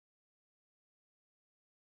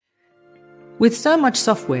With so much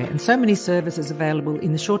software and so many services available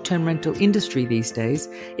in the short-term rental industry these days,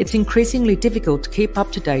 it's increasingly difficult to keep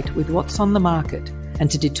up to date with what's on the market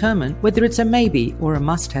and to determine whether it's a maybe or a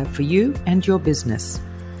must-have for you and your business.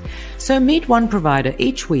 So meet one provider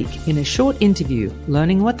each week in a short interview,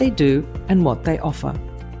 learning what they do and what they offer.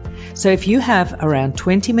 So if you have around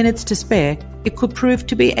 20 minutes to spare, it could prove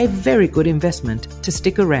to be a very good investment to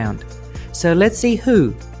stick around. So let's see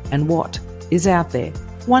who and what is out there,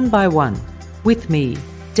 one by one, with me,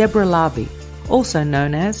 Deborah Larby, also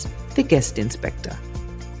known as the Guest Inspector.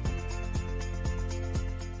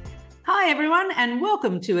 Hi everyone, and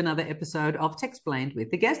welcome to another episode of Techsplained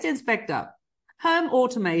with the Guest Inspector. Home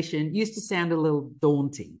automation used to sound a little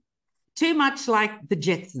daunting. Too much like the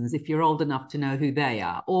Jetsons, if you're old enough to know who they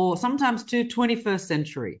are, or sometimes too 21st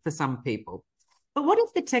century for some people. But what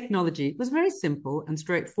if the technology was very simple and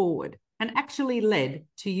straightforward and actually led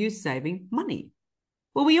to you saving money?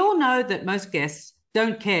 Well, we all know that most guests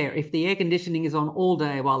don't care if the air conditioning is on all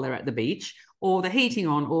day while they're at the beach or the heating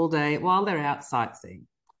on all day while they're out sightseeing.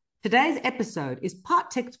 Today's episode is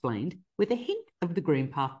part Techsplained with a hint of the Green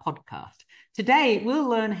Path podcast. Today, we'll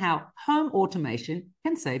learn how home automation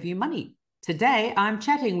can save you money. Today, I'm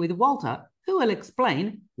chatting with Walter, who will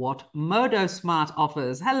explain what Modo Smart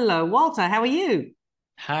offers. Hello, Walter. How are you?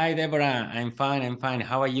 Hi, Deborah. I'm fine.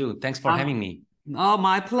 How are you? Thanks for having me. Oh,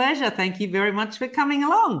 my pleasure. Thank you very much for coming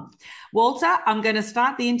along. Walter, I'm going to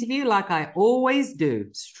start the interview like I always do,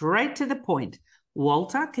 straight to the point.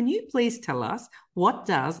 Walter, can you please tell us, what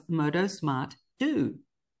does Modo Smart do?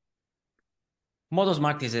 Modo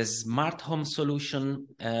Smart is a smart home solution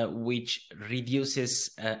which reduces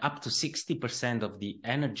up to 60% of the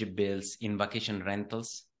energy bills in vacation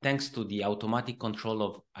rentals, thanks to the automatic control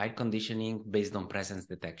of air conditioning based on presence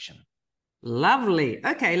detection. Lovely.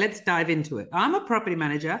 Okay, let's dive into it. I'm a property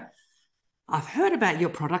manager. I've heard about your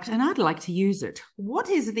product and I'd like to use it. What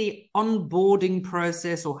is the onboarding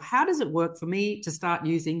process, or how does it work for me to start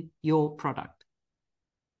using your product?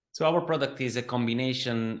 So our product is a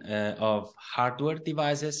combination of hardware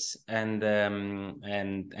devices and an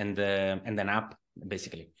app,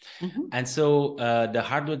 basically. Mm-hmm. And so the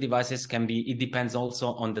hardware devices it depends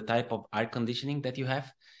also on the type of air conditioning that you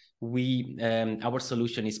have. Our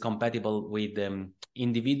solution is compatible with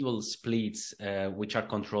individual splits, which are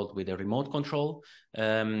controlled with a remote control,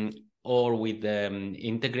 or with the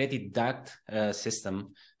integrated duct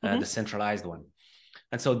system, the centralized one.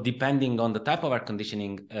 And so depending on the type of air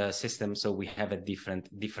conditioning system, so we have a different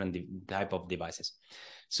type of devices.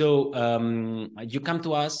 So you come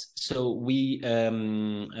to us, so we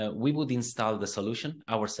would install the solution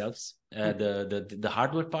ourselves, the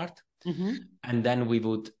hardware part. Mm-hmm. And then we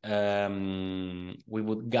would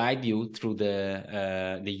guide you through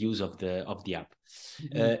the use of the app.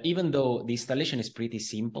 Mm-hmm. Even though the installation is pretty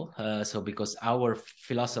simple, so because our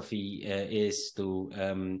philosophy is to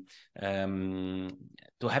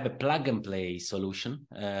have a plug and play solution.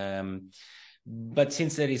 But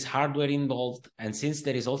since there is hardware involved, and since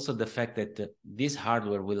there is also the fact that this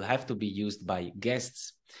hardware will have to be used by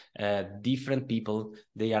guests, different people,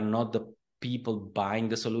 they are not the people buying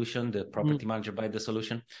the solution, the property manager buy the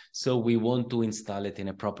solution. So we want to install it in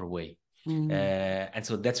a proper way. And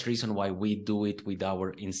so that's the reason why we do it with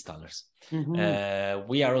our installers. Mm-hmm.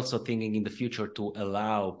 We are also thinking in the future to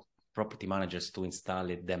allow property managers to install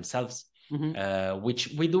it themselves. Mm-hmm.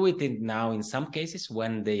 Which we do it now in some cases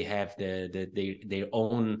when they have their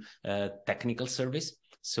own technical service.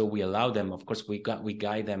 So we allow them, of course, we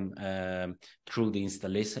guide them through the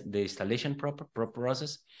installation proper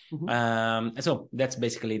process. Mm-hmm. And so that's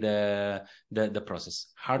basically the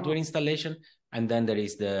process: hardware installation, and then there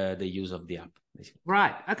is the use of the app. Basically.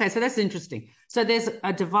 Right. Okay. So that's interesting. So there's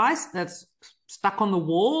a device that's stuck on the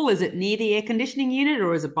wall. Is it near the air conditioning unit,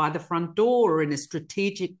 or is it by the front door, or in a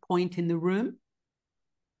strategic point in the room?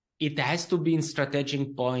 It has to be in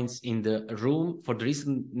strategic points in the room for the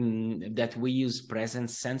reason that we use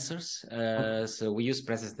presence sensors. So we use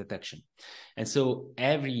presence detection. And so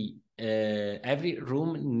every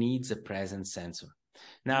room needs a presence sensor.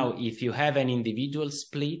 Now, if you have an individual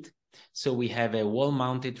split, so we have a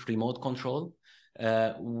wall-mounted remote control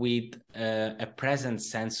with a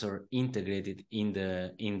presence sensor integrated in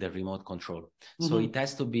the remote control. Mm-hmm. So it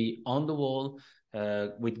has to be on the wall,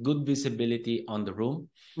 with good visibility on the room.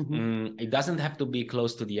 Mm-hmm. It doesn't have to be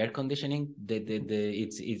close to the air conditioning.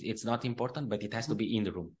 It's not important, but it has to be in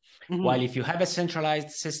the room. Mm-hmm. While if you have a centralized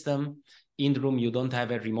system in the room, you don't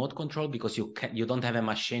have a remote control because you don't have a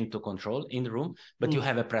machine to control in the room, but you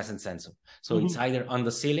have a presence sensor. So it's either on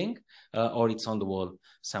the ceiling or it's on the wall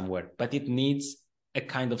somewhere. But it needs a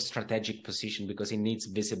kind of strategic position because it needs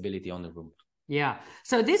visibility on the room. Yeah.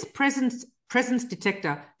 So this presence presence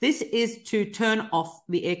detector. This is to turn off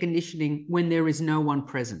the air conditioning when there is no one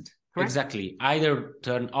present, correct? Exactly. Either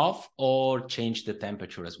turn off or change the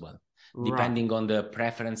temperature as well, depending on the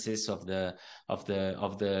preferences of the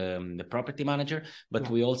property manager. But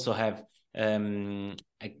we also have a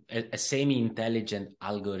semi-intelligent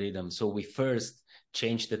algorithm. So we first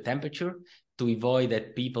change the temperature to avoid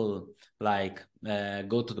that people like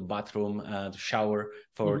go to the bathroom to shower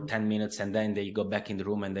for 10 minutes and then they go back in the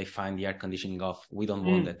room and they find the air conditioning off. We don't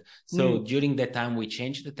want that. So during that time we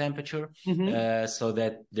change the temperature so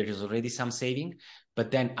that there is already some saving.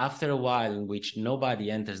 But then after a while in which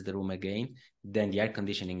nobody enters the room again, then the air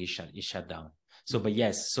conditioning is shut down. So, but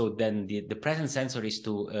yes, so then the presence sensor is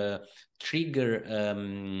to trigger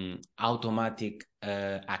automatic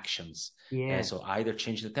actions. So either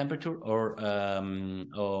change the temperature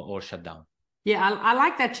or shut down. Yeah, I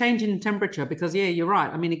like that change in temperature because, yeah, you're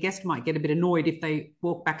right. I mean, a guest might get a bit annoyed if they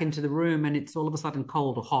walk back into the room and it's all of a sudden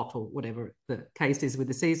cold or hot or whatever the case is with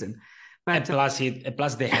the season. But plus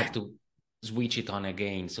they have to switch it on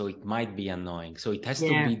again, so it might be annoying. So it has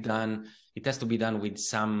to be done. It has to be done with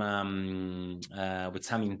some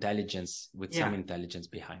intelligence, some intelligence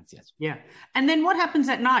behind. Yes. Yeah. And then what happens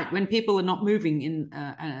at night when people are not moving in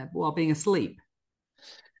while being asleep?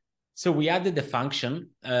 So we added a function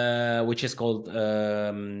which is called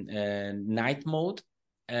night mode.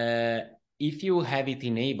 If you have it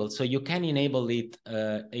enabled, so you can enable it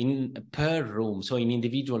in per room, so in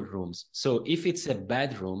individual rooms. So if it's a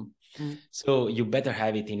bedroom, so you better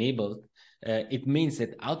have it enabled. It means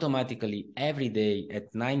that automatically every day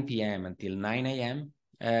at 9 p.m. until 9 a.m.,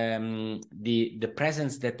 the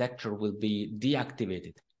presence detector will be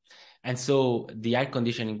deactivated. And so the air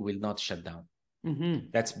conditioning will not shut down.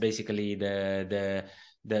 That's basically the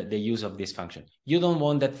use of this function. You don't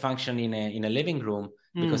want that function in a living room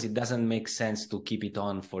because it doesn't make sense to keep it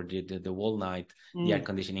on for the whole night, the air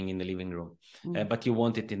conditioning in the living room. But you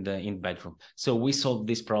want it in bedroom. So we solved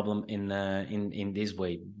this problem in this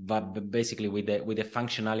way, but basically with the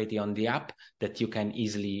functionality on the app that you can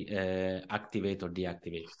easily activate or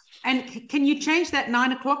deactivate. And can you change that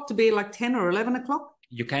 9 o'clock to be like 10 or 11 o'clock?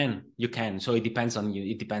 You can. So it depends on you.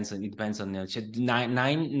 It depends on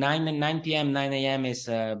 9 p.m., 9 a.m. is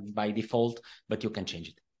by default, but you can change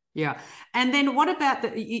it. Yeah. And then what about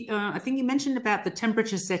I think you mentioned about the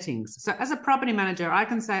temperature settings. So as a property manager, I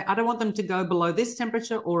can say, I don't want them to go below this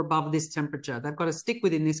temperature or above this temperature. They've got to stick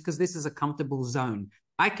within this because this is a comfortable zone.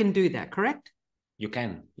 I can do that, correct? You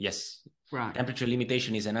can. Yes. Right. Temperature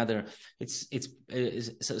limitation is another.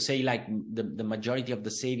 So say like the majority of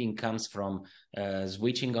the saving comes from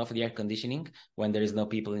switching off the air conditioning when there is no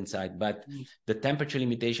people inside. But the temperature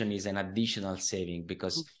limitation is an additional saving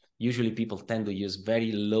because usually people tend to use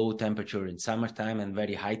very low temperature in summertime and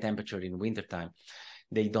very high temperature in wintertime.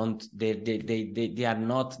 They are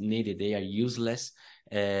not needed. They are useless,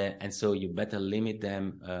 and so you better limit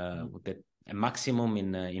them with a maximum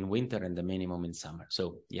in winter and the minimum in summer.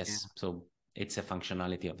 So yes, so it's a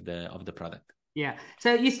functionality of the product. Yeah.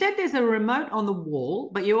 So you said there's a remote on the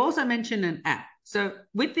wall, but you also mentioned an app. So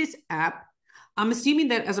with this app, I'm assuming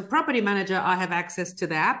that as a property manager, I have access to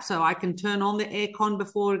the app, so I can turn on the aircon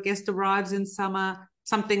before a guest arrives in summer,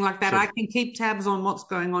 something like that. Sure. I can keep tabs on what's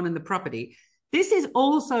going on in the property. This is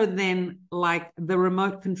also then like the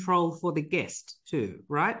remote control for the guest too,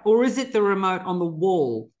 right? Or is it the remote on the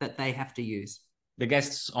wall that they have to use? The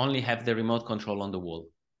guests only have the remote control on the wall.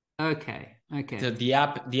 Okay. So the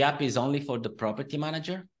app is only for the property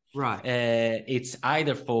manager. Right. It's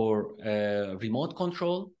either for remote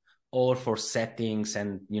control or for settings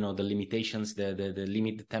and the limitations, the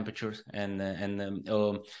limited temperatures and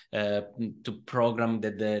to program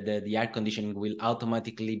that the air conditioning will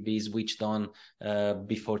automatically be switched on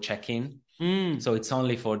before check-in. So it's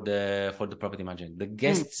only for the property manager. The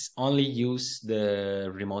guests only use the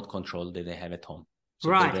remote control that they have at home. So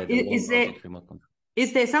right.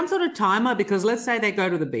 Is there some sort of timer? Because let's say they go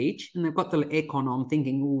to the beach and they've got the aircon on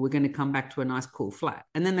thinking, we're going to come back to a nice cool flat.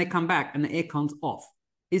 And then they come back and the aircon's off.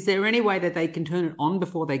 Is there any way that they can turn it on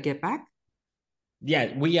before they get back?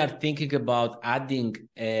 Yeah, we are thinking about adding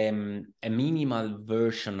a minimal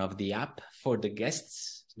version of the app for the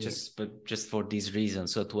guests, just for this reason.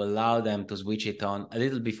 So to allow them to switch it on a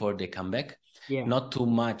little before they come back, not too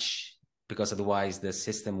much, because otherwise the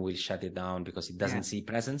system will shut it down because it doesn't see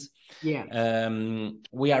presence. Yeah.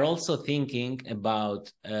 We are also thinking about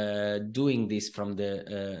doing this from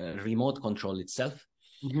the remote control itself.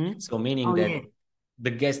 So meaning the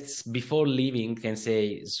guests before leaving can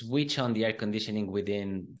say, switch on the air conditioning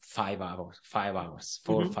within 5 hours, 4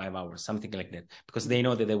 or 5 hours, something like that, because they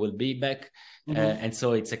know that they will be back. And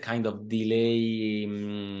so it's a kind of delay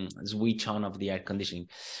switch on of the air conditioning.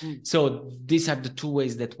 So these are the two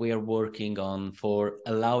ways that we are working on for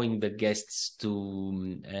allowing the guests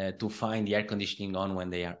to find the air conditioning on when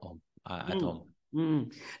they are home, at home.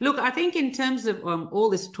 Look, I think in terms of all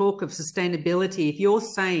this talk of sustainability, if you're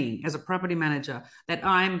saying as a property manager that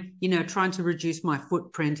I'm, trying to reduce my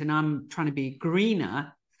footprint and I'm trying to be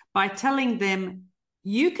greener, by telling them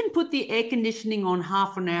you can put the air conditioning on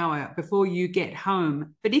half an hour before you get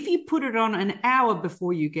home, but if you put it on an hour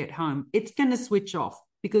before you get home, it's going to switch off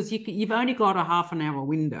because you've only got a half an hour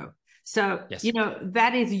window. So, yes.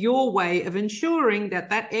 That is your way of ensuring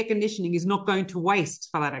that air conditioning is not going to waste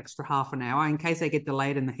for that extra half an hour in case they get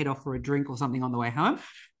delayed and they head off for a drink or something on the way home.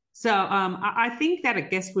 So I think that a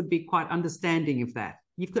guest would be quite understanding of that.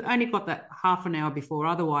 You've only got that half an hour before,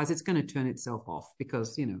 otherwise it's going to turn itself off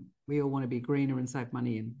because, we all want to be greener and save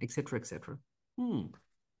money and et cetera, et cetera.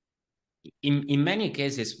 In many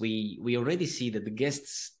cases, we already see that the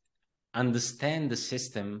guests understand the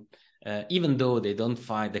system. Even though they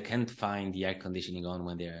can't find the air conditioning on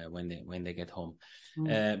when they get home,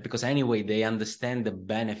 because anyway they understand the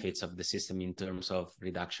benefits of the system in terms of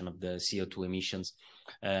reduction of the CO2 emissions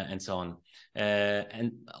and so on,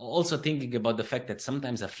 and also thinking about the fact that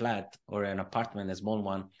sometimes a flat or an apartment, a small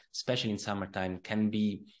one, especially in summertime, can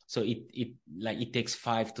be so it takes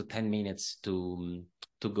 5 to 10 minutes to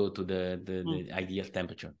go to the ideal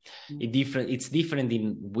temperature. It's different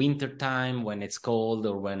in winter time when it's cold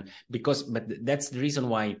or but that's the reason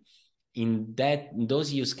why in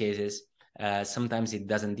those use cases sometimes it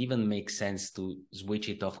doesn't even make sense to switch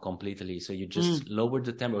it off completely. So you just lower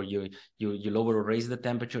the temperature, you lower or raise the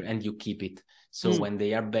temperature and you keep it. So when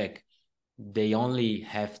they are back, they only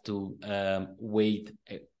have to wait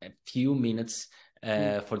a few minutes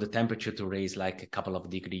for the temperature to raise like a couple of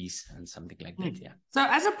degrees and something like that. Yeah. So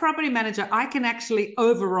as a property manager, I can actually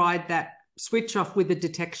override that switch off with the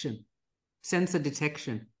sensor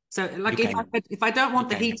detection. So like if I don't want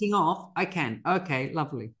the heating off, I can. Okay,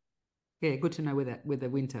 lovely. Yeah, good to know with the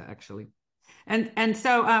winter actually. And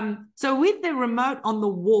so with the remote on the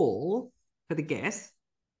wall for the guests,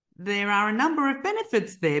 there are a number of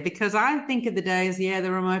benefits there because I think of the days, the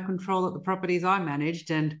remote control at the properties I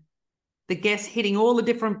managed and the guests hitting all the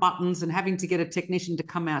different buttons and having to get a technician to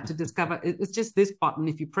come out to discover it's just this button.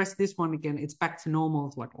 If you press this one again, it's back to normal.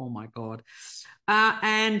 It's like, oh my God.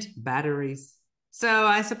 And batteries. So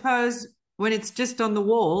I suppose when it's just on the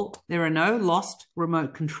wall, there are no lost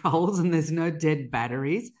remote controls and there's no dead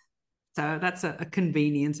batteries. So that's a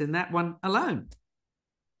convenience in that one alone.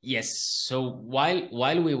 Yes. So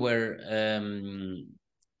while we were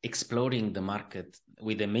exploring the market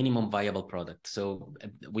with a minimum viable product, so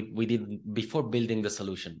we did before building the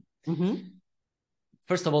solution.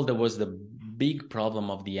 First of all, there was the big problem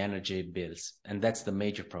of the energy bills, and that's the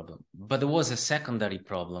major problem. But there was a secondary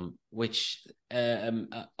problem, which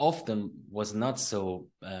often was not so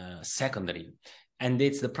secondary. And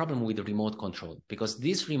it's the problem with the remote control, because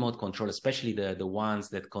this remote control, especially the ones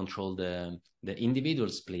that control the individual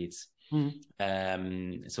splits,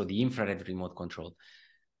 so the infrared remote control,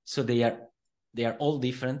 so they are all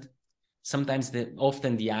different. Sometimes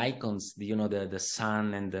often the icons, the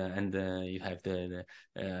sun and you have the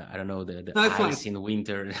I don't know the ice in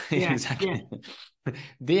winter. Yeah, exactly.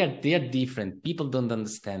 Yeah. they are different. People don't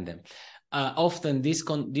understand them. Often these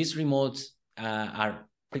remotes are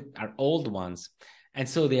old ones, and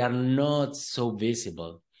so they are not so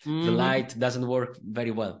visible. The light doesn't work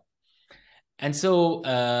very well, and so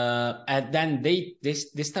and then they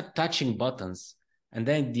start touching buttons. And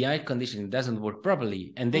then the air conditioning doesn't work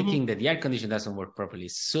properly, and they think that the air conditioning doesn't work properly.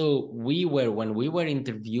 So when we were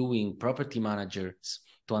interviewing property managers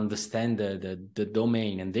to understand the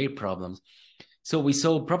domain and their problems, so we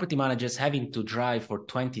saw property managers having to drive for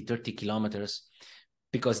 20, 30 kilometers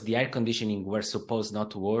because the air conditioning were supposed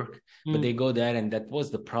not to work, but they go there, and that was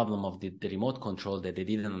the problem of the remote control, that they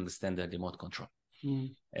didn't understand the remote control.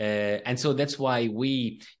 And so that's why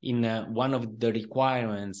we, in one of the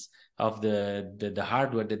requirements of the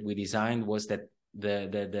hardware that we designed, was that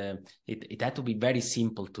it had to be very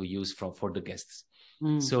simple to use for the guests.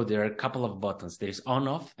 So there are a couple of buttons. There's on,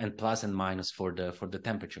 off, and plus and minus for the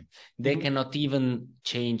temperature. They cannot even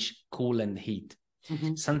change cool and heat.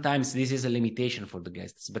 Sometimes this is a limitation for the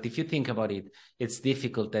guests, but if you think about it, it's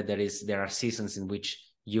difficult that there are seasons in which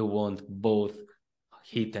you want both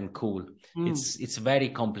heat and cool. It's very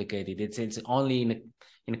complicated. It's only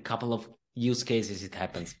in a couple of use cases it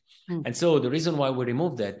happens. Mm. And so the reason why we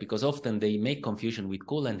remove that, because often they make confusion with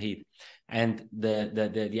cool and heat, and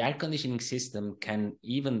the air conditioning system can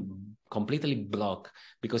even completely block,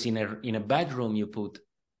 because in a bedroom you put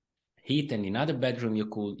heat, and in another bedroom you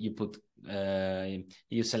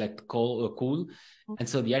select cool, and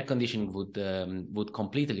so the air conditioning would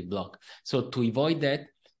completely block. So to avoid that,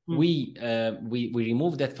 we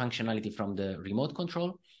remove that functionality from the remote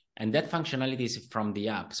control, and that functionality is from the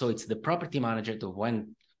app. So it's the property manager to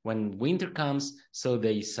when winter comes, so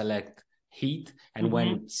they select heat, and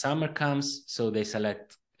when summer comes, so they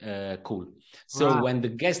select cool. So when the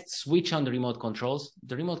guests switch on the remote controls,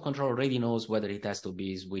 the remote control already knows whether it has to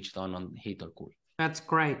be switched on heat or cool. That's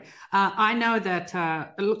great. I know that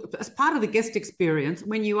as part of the guest experience,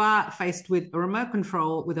 when you are faced with a remote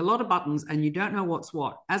control with a lot of buttons and you don't know what's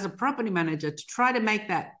what, as a property manager, to try to make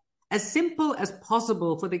that as simple as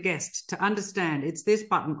possible for the guest to understand it's this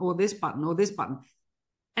button or this button or this button.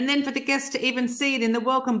 And then for the guests to even see it in the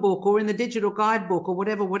welcome book or in the digital guidebook or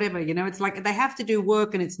whatever, it's like they have to do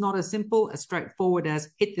work, and it's not as simple, as straightforward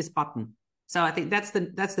as hit this button. So I think that's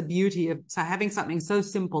the beauty of having something so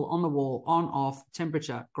simple on the wall, on, off,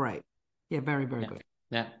 temperature, great. Yeah, very, very good.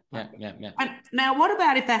 Yeah. And now, what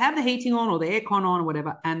about if they have the heating on or the aircon on or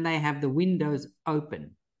whatever, and they have the windows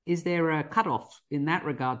open? Is there a cutoff in that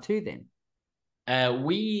regard too then?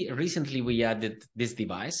 We recently added this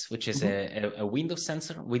device, which is a window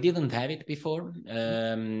sensor. We didn't have it before.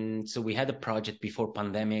 So we had a project before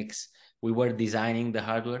pandemics. We were designing the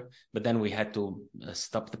hardware, but then we had to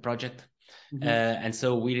stop the project. And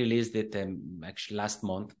so we released it actually last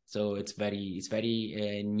month. So it's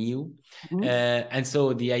very new. And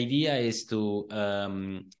so the idea is to,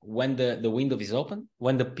 when the window is open,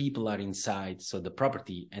 when the people are inside, so the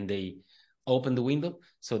property, and they open the window,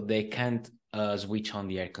 so they can't switch on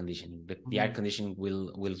the air conditioning. The air conditioning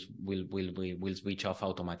will switch off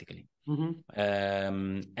automatically.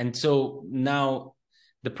 And so now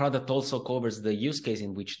the product also covers the use case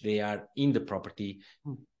in which they are in the property,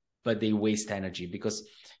 but they waste energy, because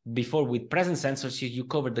before with presence sensors, you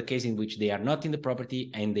cover the case in which they are not in the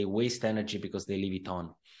property and they waste energy because they leave it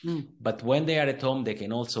on. But when they are at home, they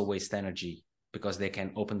can also waste energy because they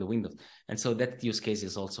can open the windows. And so that use case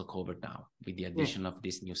is also covered now with the addition of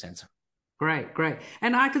this new sensor. Great.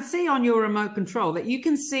 And I could see on your remote control that you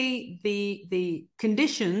can see the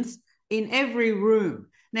conditions in every room.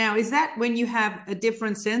 Now, is that when you have a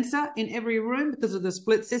different sensor in every room because of the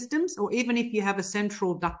split systems, or even if you have a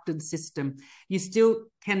central ducted system, you still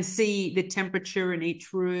can see the temperature in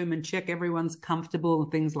each room and check everyone's comfortable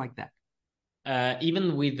and things like that?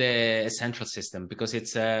 Even with the central system, because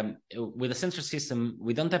it's with the central system,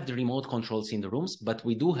 we don't have the remote controls in the rooms, but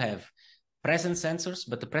we do have presence sensors,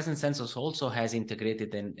 but the presence sensors also has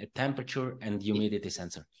integrated a temperature and humidity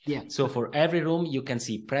sensor. Yeah. So for every room, you can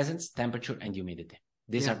see presence, temperature, and humidity.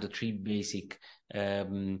 These are the three basic values,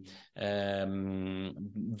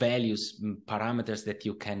 parameters that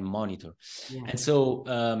you can monitor. And so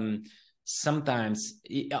sometimes,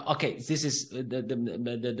 this is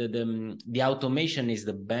the automation is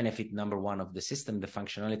the benefit number one of the system, the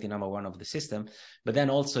functionality number one of the system. But then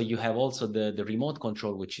also you have also the remote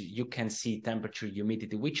control, which you can see temperature,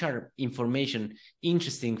 humidity, which are information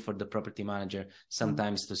interesting for the property manager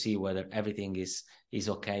sometimes to see whether everything is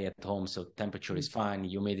okay at home. So temperature is fine,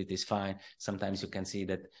 humidity is fine. Sometimes you can see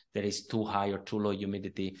that there is too high or too low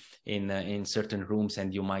humidity in certain rooms,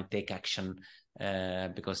 and you might take action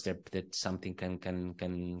because that something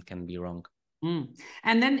can be wrong.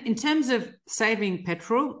 And then in terms of saving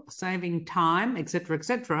petrol, saving time,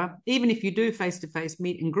 etc., even if you do face-to-face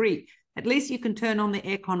meet and greet, at least you can turn on the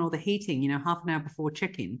aircon or the heating, half an hour before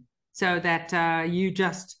check-in, so that you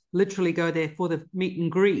just literally go there for the meet and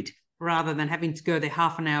greet rather than having to go there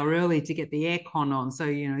half an hour early to get the aircon on. So,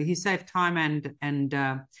 you save time, and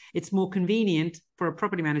it's more convenient for a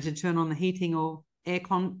property manager to turn on the heating or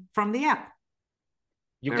aircon from the app.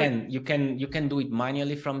 You can do it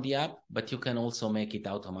manually from the app, but you can also make it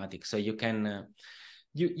automatic. So you can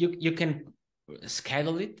you can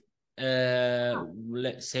schedule it.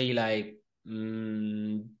 Let's say like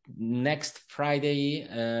next Friday,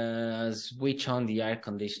 switch on the air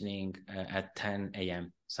conditioning at 10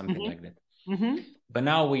 a.m. something like that. But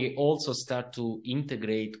now we also start to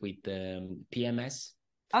integrate with PMS.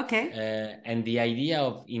 Okay. And the idea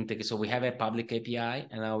of so we have a public API,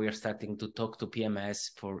 and now we are starting to talk to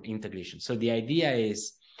PMS for integration. So the idea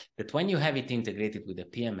is that when you have it integrated with the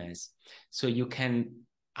PMS, so you can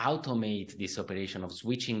automate this operation of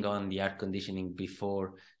switching on the air conditioning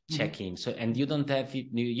before check-in. So, and you don't have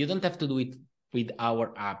to do it with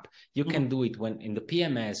our app. You can do it when in the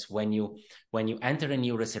PMS, when you enter a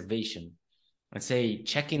new reservation. and say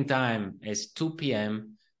check-in time is 2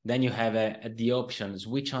 p.m., then you have the option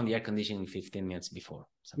switch on the air conditioning 15 minutes before,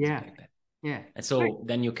 something like that. Yeah. And so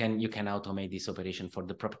then you can automate this operation for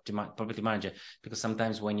the property manager, because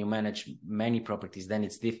sometimes when you manage many properties, then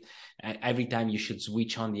it's every time you should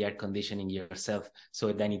switch on the air conditioning yourself,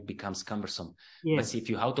 so then it becomes cumbersome. But if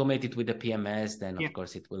you automate it with the PMS, then of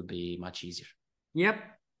course it will be much easier. Yep.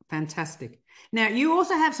 Fantastic. Now, you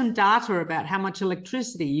also have some data about how much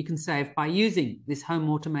electricity you can save by using this home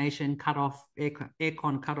automation cutoff,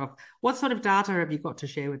 aircon cutoff. What sort of data have you got to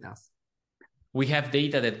share with us? We have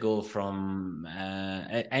data that go from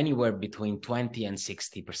anywhere between 20 and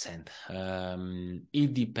 60%.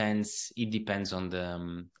 It depends on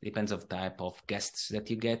the depends of type of guests that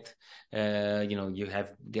you get. You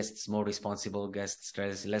have guests more responsible, guests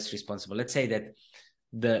less responsible. Let's say that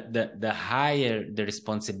the higher the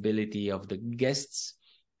responsibility of the guests,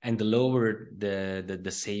 and the lower the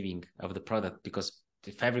saving of the product, because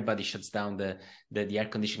if everybody shuts down the air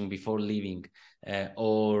conditioning before leaving,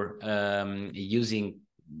 or using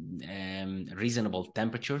reasonable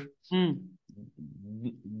temperature,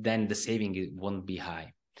 then the saving won't be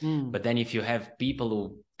high. But then if you have people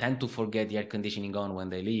who tend to forget the air conditioning on when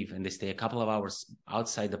they leave, and they stay a couple of hours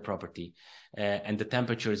outside the property, and the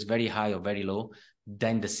temperature is very high or very low,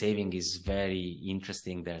 then the saving is very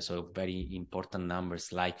interesting there. So very important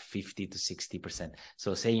numbers like 50 to 60%.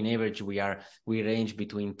 So say in average, we range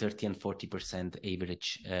between 30 and 40%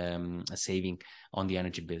 average saving on the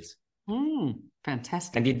energy bills.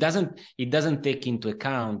 Fantastic. And it doesn't take into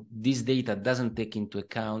account, this data doesn't take into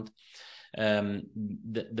account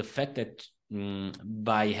the fact that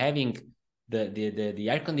by having the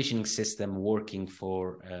air conditioning system working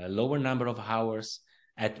for a lower number of hours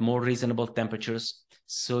at more reasonable temperatures,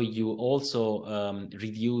 so you also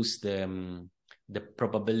reduce the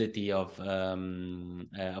probability of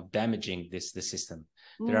damaging the system.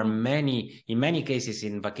 There are in many cases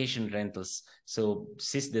in vacation rentals, so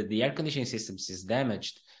the air conditioning system is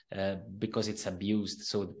damaged because it's abused,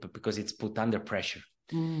 so because it's put under pressure.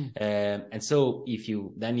 And so if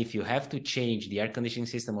you have to change the air conditioning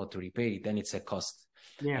system or to repair it, then it's a cost.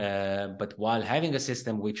 But while having a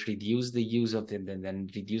system which reduce the use of it and then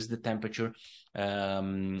reduce the temperature,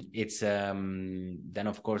 it's then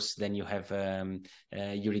of course then you have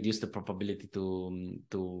you reduce the probability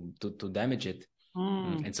to damage it.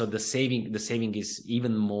 And so the saving is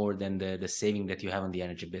even more than the saving that you have on the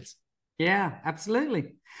energy bills. Yeah,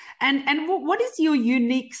 absolutely. And what is your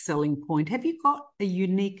unique selling point? Have you got a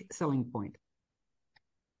unique selling point?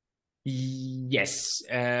 Yes.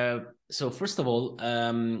 So first of all,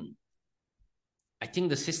 I think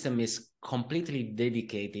the system is completely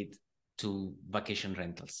dedicated to vacation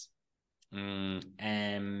rentals.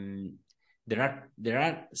 And there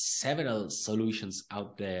are several solutions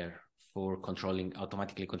out there for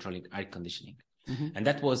automatically controlling air conditioning. And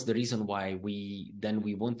that was the reason why we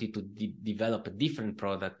wanted to develop a different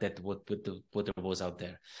product that what was out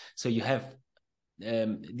there. So you have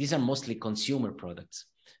these are mostly consumer products.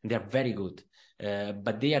 They are very good,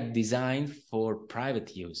 but they are designed for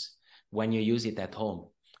private use when you use it at home.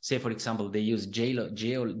 Say, for example, they use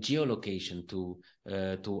geolocation to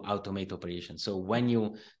automate operations. So when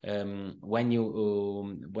you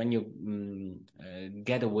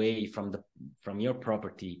get away from your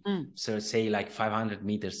property, so say like 500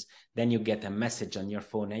 meters, then you get a message on your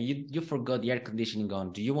phone, and you forgot the air conditioning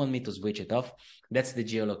on. Do you want me to switch it off? That's the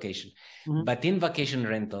geolocation. But in vacation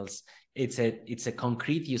rentals, it's a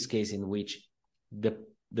concrete use case in which the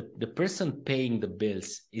person paying the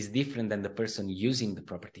bills is different than the person using the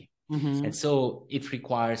property. And so it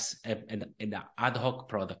requires an ad hoc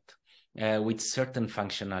product with certain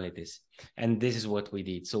functionalities. And this is what we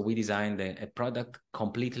did. So we designed a product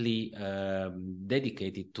completely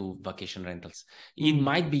dedicated to vacation rentals. It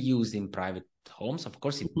might be used in private homes. Of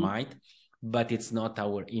course, it might. But it's not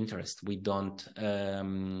our interest. We don't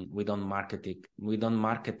market it. We don't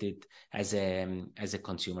market it as a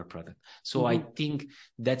consumer product. So I think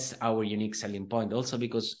that's our unique selling point. Also,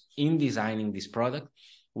 because in designing this product,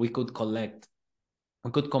 we could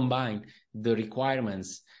combine the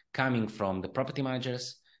requirements coming from the property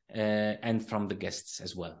managers and from the guests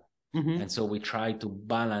as well. And so we try to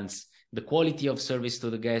balance the quality of service to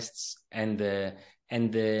the guests and the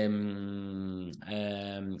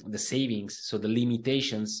savings, so the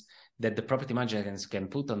limitations that the property manager can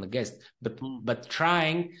put on the guest, but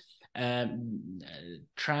trying that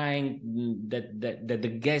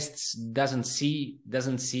the guests doesn't see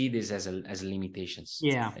this as limitations.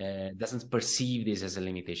 Doesn't perceive this as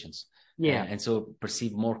limitations. And so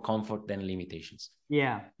perceive more comfort than limitations.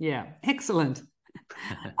 Excellent.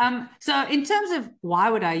 So in terms of why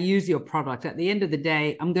would I use your product, at the end of the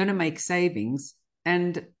day, I'm going to make savings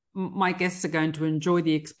and my guests are going to enjoy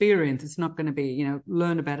the experience. It's not going to be,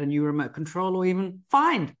 learn about a new remote control or even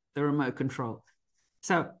find the remote control.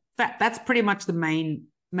 So that's pretty much the main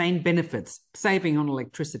benefits, saving on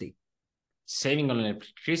electricity. Saving on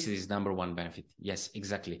electricity is number one benefit. Yes,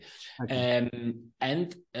 exactly. Okay.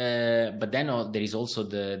 But then there is also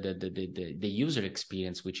the user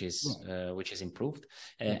experience, which is improved,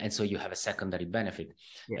 and so you have a secondary benefit,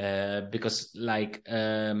 because like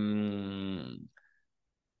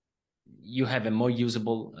you have a more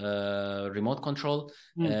usable remote control.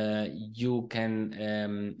 You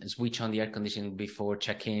can switch on the air conditioning before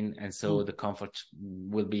check-in, and so the comfort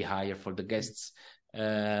will be higher for the guests.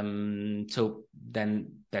 So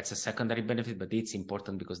then that's a secondary benefit, but it's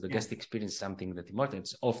important because the guest experience is something that's important.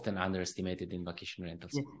 It's often underestimated in vacation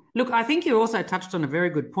rentals. Look, I think you also touched on a very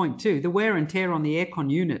good point too, the wear and tear on the aircon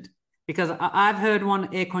unit, because I've heard one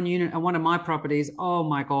aircon unit on one of my properties, oh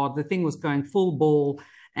my God, the thing was going full ball,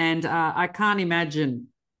 and I can't imagine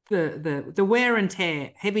the wear and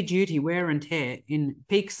tear, heavy duty wear and tear in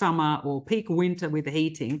peak summer or peak winter with the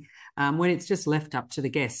heating, when it's just left up to the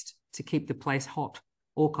guest to keep the place hot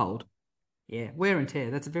or cold. Yeah, wear and tear.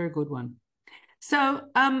 That's a very good one. So,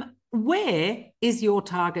 where is your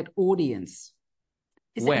target audience?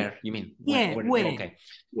 Where you mean? Where? Okay.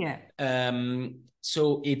 Yeah.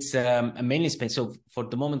 So it's mainly Spain. So for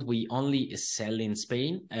the moment, we only sell in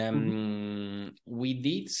Spain. We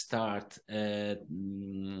did start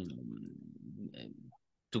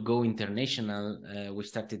to go international.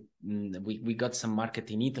 We got some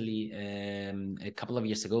market in Italy a couple of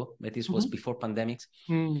years ago, but this was before pandemics.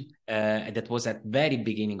 That was at very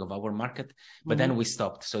beginning of our market, but then we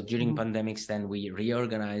stopped. So during pandemics, then we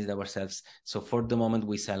reorganized ourselves. So for the moment,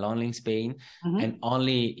 we sell only in Spain and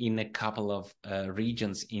only in a couple of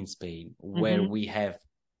regions in Spain where we have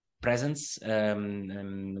presence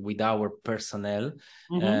with our personnel,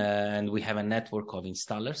 and we have a network of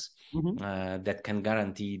installers that can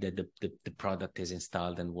guarantee that the product is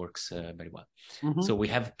installed and works very well. So we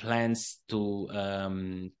have plans to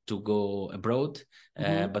go abroad,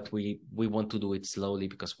 but we want to do it slowly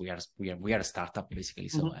because we are a startup basically.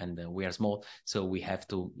 So and we are small, so we have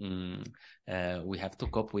to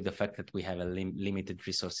cope with the fact that we have a limited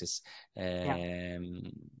resources.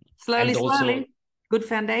 Slowly. Good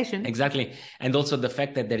foundation. Exactly. And also the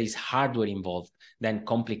fact that there is hardware involved then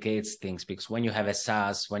complicates things, because when you have a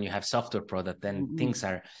SaaS, when you have software product, then things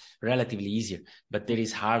are relatively easier, but there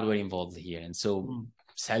is hardware involved here. And so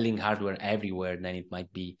selling hardware everywhere, then it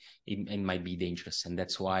might be dangerous. And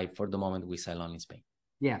that's why for the moment we sell only in Spain.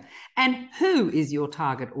 Yeah. And who is your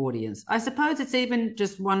target audience? I suppose it's even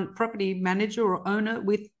just one property manager or owner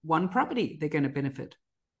with one property they're going to benefit.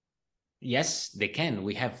 Yes, they can.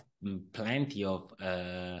 We have plenty of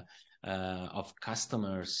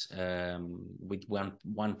customers with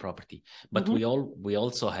one property, but we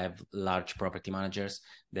also have large property managers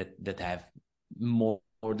that have more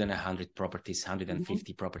than 100 properties,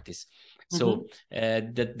 150 properties. So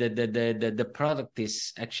the product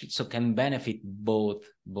is actually so can benefit both.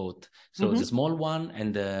 So the small one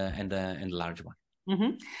and the large one.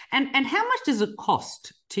 And how much does it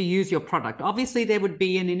cost to use your product? Obviously, there would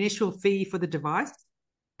be an initial fee for the device.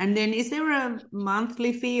 And then is there a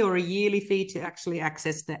monthly fee or a yearly fee to actually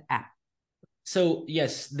access the app? So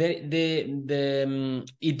yes, it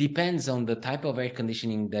depends on the type of air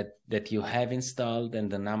conditioning that you have installed and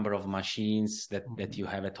the number of machines that you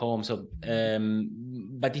have at home. So,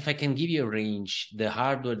 but if I can give you a range, the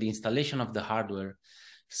installation of the hardware,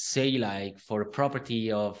 say like for a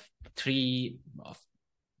property of three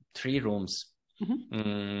rooms,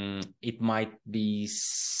 it might be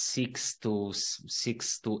 600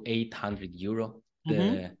 to 800 euro,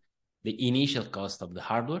 the initial cost of the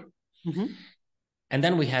hardware. And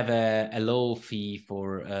then we have a low fee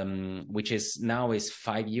for which is now is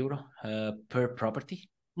 5 euro per property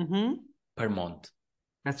per month.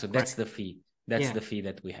 That's the fee. That's the fee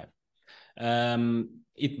that we have.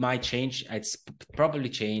 It might change. It's probably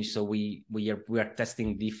changed. So we are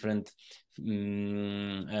testing different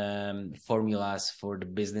formulas for the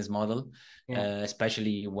business model,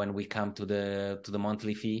 especially when we come to the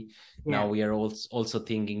monthly fee. Now we are also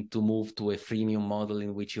thinking to move to a freemium model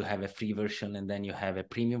in which you have a free version and then you have a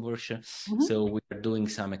premium version. So we are doing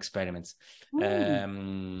some experiments.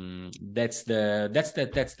 That's the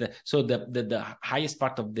highest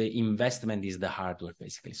part of the investment is the hardware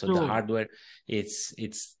basically. So the hardware, it's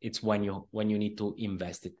when you need to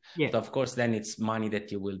invest it. But of course, then it's money that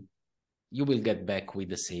you will get back with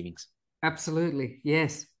the savings. Absolutely.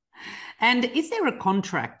 Yes. And is there a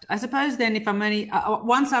contract? I suppose then, if I'm only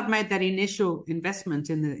once I've made that initial investment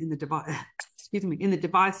in the device, excuse me, in the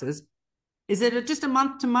devices, is it just a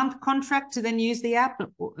month-to-month contract to then use the app,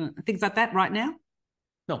 things like that? Right now,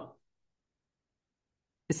 No,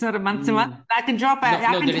 it's not a month-to-month. I can drop out.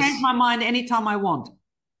 I can change my mind anytime I want.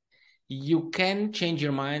 You can change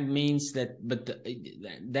your mind means that, but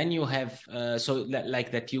then you have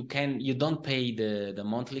like that you don't pay the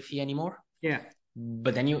monthly fee anymore. Yeah.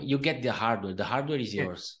 But then you get the hardware. The hardware is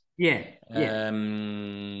yours. Yeah.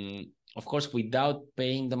 Of course, without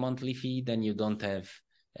paying the monthly fee, then you don't have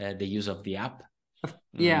the use of the app.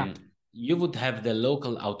 Yeah. You would have the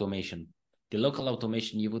local automation. The local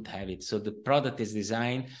automation, you would have it. So the product is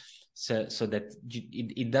designed so that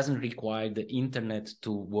it doesn't require the internet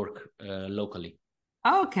to work locally.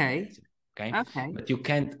 Okay. But you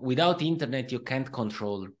can't, without internet, you can't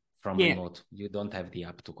control from remote. You don't have the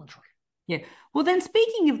app to control. Yeah. Well, then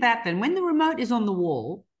speaking of that, then when the remote is on the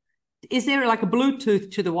wall, is there like a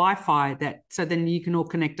Bluetooth to the Wi-Fi so then you can all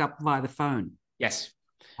connect up via the phone? Yes.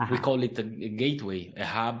 We call it a gateway, a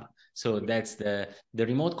hub. So that's the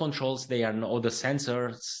remote controls. They are all the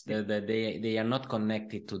sensors. They are not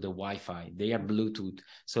connected to the Wi-Fi. They are Bluetooth.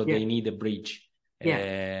 So they need a bridge.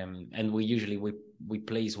 And we usually we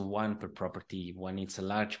place one per property. When it's a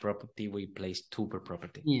large property, we place two per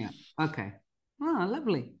property. Yeah. Okay. Oh,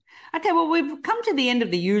 lovely. Okay, well, we've come to the end of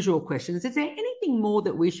the usual questions. Is there anything more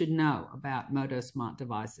that we should know about Modo Smart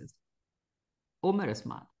devices or Modo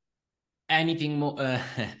Smart? Anything more?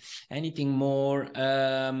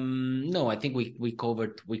 No, I think we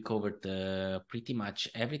covered pretty much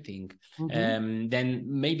everything. Then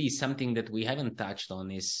maybe something that we haven't touched on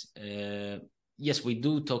is yes, we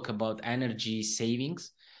do talk about energy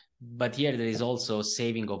savings. But here there is also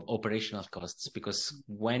saving of operational costs, because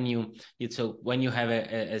when you have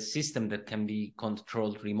a system that can be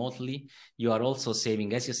controlled remotely, you are also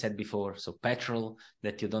saving, as you said before, so petrol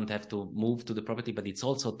that you don't have to move to the property, but it's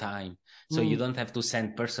also time. So you don't have to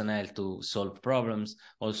send personnel to solve problems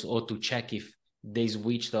also, or to check if they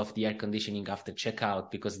switched off the air conditioning after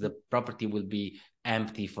checkout, because the property will be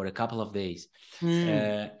empty for a couple of days.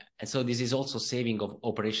 And so this is also saving of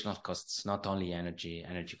operational costs, not only energy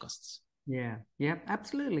costs. Yeah,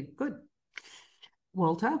 absolutely. Good.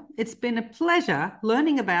 Walter, it's been a pleasure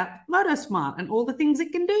learning about Modo Smart and all the things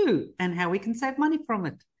it can do and how we can save money from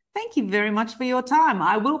it. Thank you very much for your time.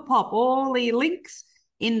 I will pop all the links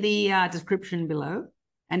in the description below.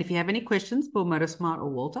 And if you have any questions for Modo Smart or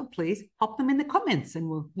Walter, please pop them in the comments and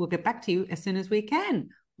we'll get back to you as soon as we can.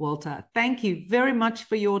 Walter, thank you very much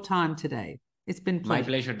for your time today. It's been a pleasure. My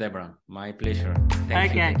pleasure, Deborah. My pleasure.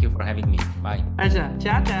 Thank you. Thank you for having me. Bye. Pleasure.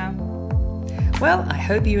 Ciao, ciao. Well, I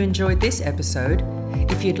hope you enjoyed this episode.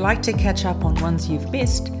 If you'd like to catch up on ones you've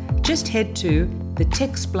missed, just head to the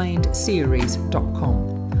Techsplained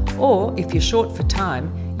or if you're short for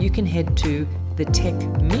time, you can head to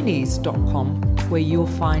thetechminis.com, where you'll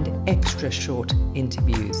find extra short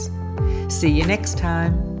interviews. See you next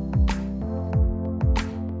time.